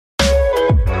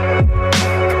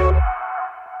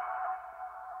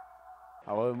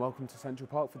welcome to Central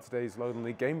Park for today's Lowland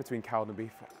League game between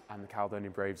Cowdenbeath and the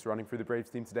Caledonian Braves. Running through the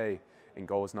Braves team today, in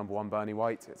goal is number 1 Bernie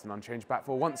White. It's an unchanged back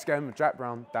four once again with Jack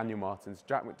Brown, Daniel Martins,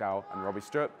 Jack McDowell and Robbie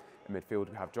Stewart. In midfield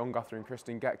we have John Guthrie and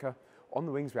Christian Getka. On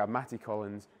the wings we have Matty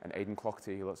Collins and Aidan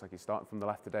Clougherty, who looks like he's starting from the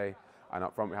left today. And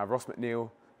up front we have Ross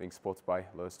McNeil being supported by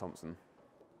Lewis Thompson.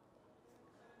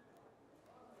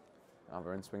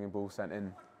 Another in-swinging ball sent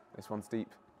in. This one's deep.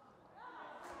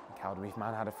 Cowdenbeath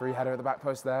man had a free header at the back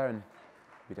post there and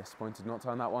be disappointed not to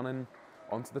turn that one in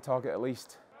onto the target at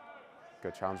least.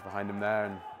 Good challenge behind him there,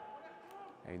 and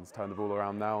Aidan's turned the ball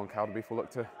around now, and Cowdenbeath will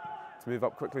look to move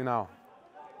up quickly now.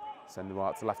 Send the ball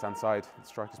out to the left-hand side. The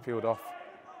striker's peeled off.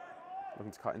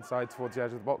 Looking to cut inside towards the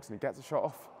edge of the box, and he gets a shot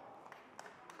off.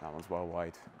 That one's well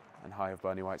wide and high of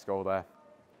Bernie White's goal there.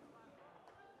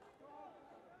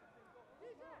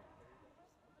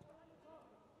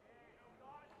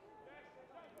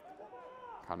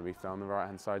 Cowdenbeath down the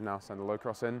right-hand side now, send a low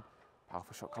cross in.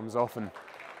 Powerful shot comes off, and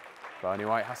Bernie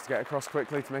White has to get across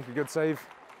quickly to make a good save.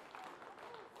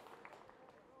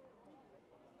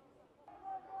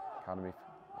 Cowdenbeath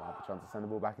will have a chance to send the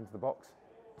ball back into the box.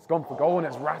 It's gone for goal and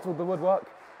it's rattled the woodwork.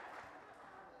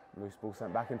 Loose ball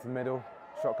sent back into the middle.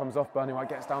 Shot comes off, Bernie White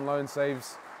gets down low and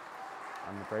saves.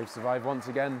 And the Braves survive once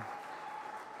again.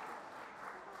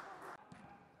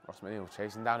 Ross McNeil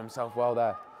chasing down himself well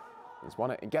there. He's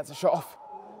won it and gets a shot off.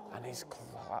 And he's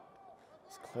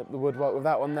clipped the woodwork with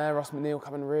that one there. Ross McNeil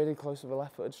coming really close with a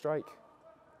left-footed strike.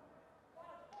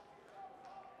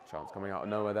 Chance coming out of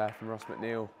nowhere there from Ross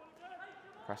McNeil.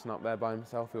 Pressing up there by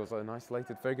himself. He was an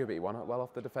isolated figure, but he won it well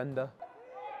off the defender.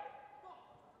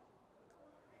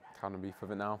 Cowdenbeath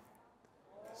with it now.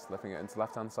 Slipping it into the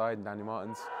left-hand side, and Daniel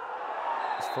Martins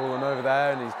has fallen over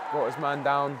there, and he's brought his man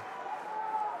down.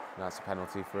 And that's a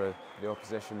penalty for the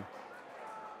opposition.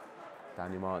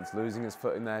 Daniel Martins losing his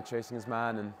footing there, chasing his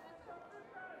man, and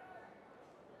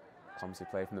clumsy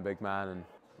play from the big man, and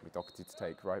Doherty to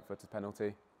take right-footed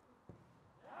penalty.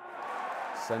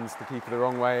 Sends the keeper the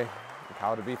wrong way. The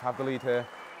Cowdenbeath have the lead here.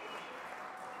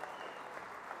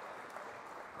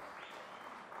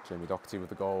 Jamie Doherty with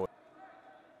the goal.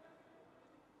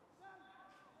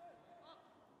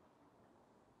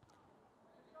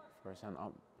 First hand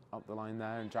up the line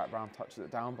there, and Jack Brown touches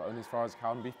it down, but only as far as the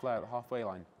Cowdenbeath player at the halfway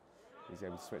line. He's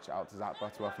able to switch it out to Zach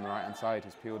Butterworth on the right-hand side,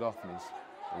 who's peeled off, and he's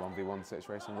a 1v1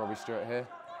 situation. Robbie Stewart here,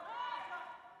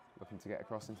 looking to get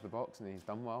across into the box, and he's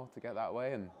done well to get that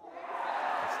way, and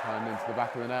it's turned into the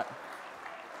back of the net.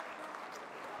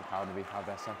 The Cowdenbeath have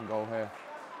their second goal here.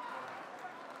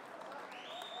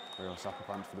 Real sucker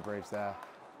punch for the Braves there.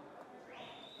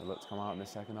 They look to come out in the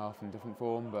second half in different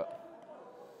form, but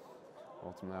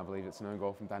ultimately I believe it's an own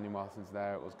goal from Daniel Martins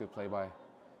there. It was good play by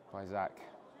Zach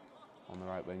on the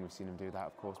right wing. We've seen him do that,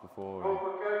 of course, before.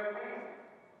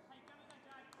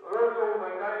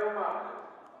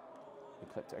 He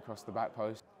clipped it across the back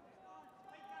post.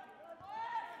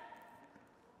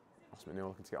 Ross McNeil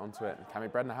looking to get onto it. And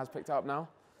Cammy Bredner has picked it up now.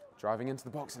 Driving into the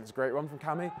box, and it's a great run from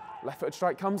Cammy. Left-footed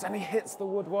strike comes, and he hits the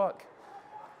woodwork.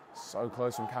 So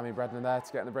close from Cammy Bredner there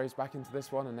to getting the Braves back into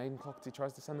this one, and Aidan Clougherty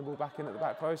tries to send the ball back in at the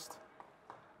back post.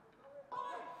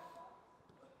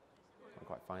 Can't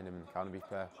quite find him, and the Cowdenbeath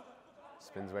player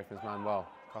spins away from his man well.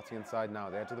 Cutting inside now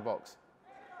at the edge of the box.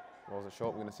 Rolls it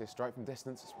short, we're going to see a strike from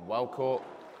distance. It's well caught.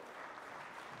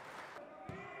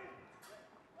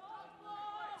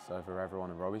 It's over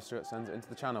everyone, and Robbie Stewart sends it into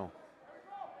the channel.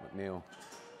 McNeil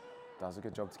does a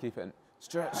good job to keep it in.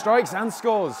 Stewart strikes and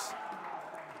scores.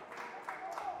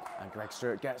 And Greg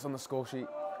Stewart gets on the score sheet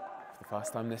for the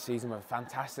first time this season with a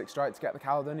fantastic strike to get the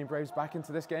Caledonian Braves back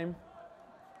into this game.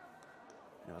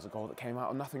 It was a goal that came out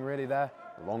of nothing really there.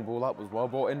 The long ball up was well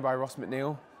brought in by Ross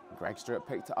McNeil. Greg Stewart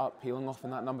picked it up, peeling off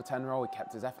in that number 10 role. He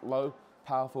kept his effort low,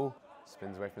 powerful.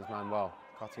 Spins away from his man well.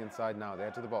 Cutting inside now at the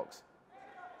edge of the box.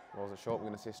 Rolls it short, we're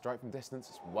going to see a strike from distance.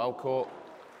 It's well caught.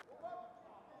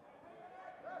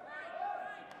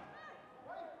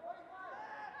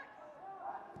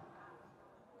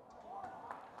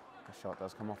 The shot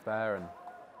does come off there and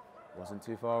wasn't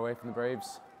too far away from the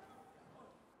Braves.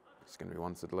 It's going to be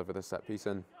one to deliver this set piece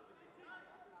in.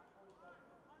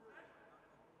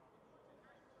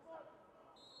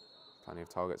 Plenty of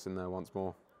targets in there once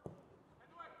more.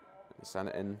 Send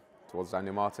it in towards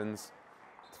Daniel Martins.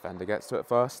 Defender gets to it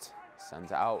first,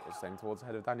 sends it out, same towards the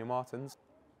head of Daniel Martins.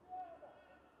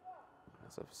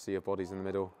 There's a sea of bodies in the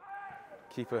middle.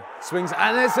 Keeper swings,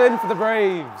 and it's in for the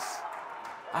Braves.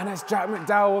 And it's Jack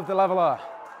McDowell with the leveller.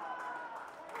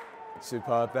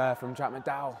 Superb there from Jack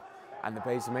McDowell. And the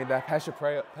Braves have made their pressure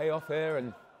pay off here,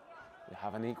 and they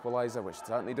have an equaliser, which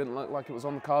certainly didn't look like it was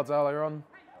on the cards earlier on.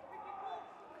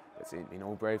 It's been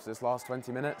all Braves this last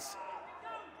 20 minutes.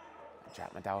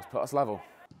 Jack McDowell's put us level.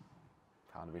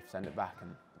 Cowdenbeath send it back, and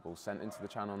the ball's sent into the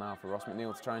channel now for Ross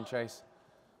McNeil to try and chase.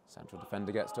 Central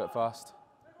defender gets to it first.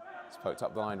 It's poked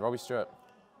up the line. Robbie Stewart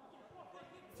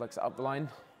flicks it up the line.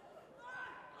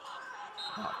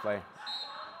 That play.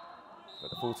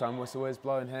 But the full-time whistle is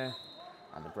blowing here,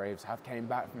 and the Braves have came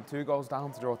back from 2 goals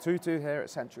down to draw 2-2 here at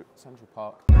Central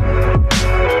Park.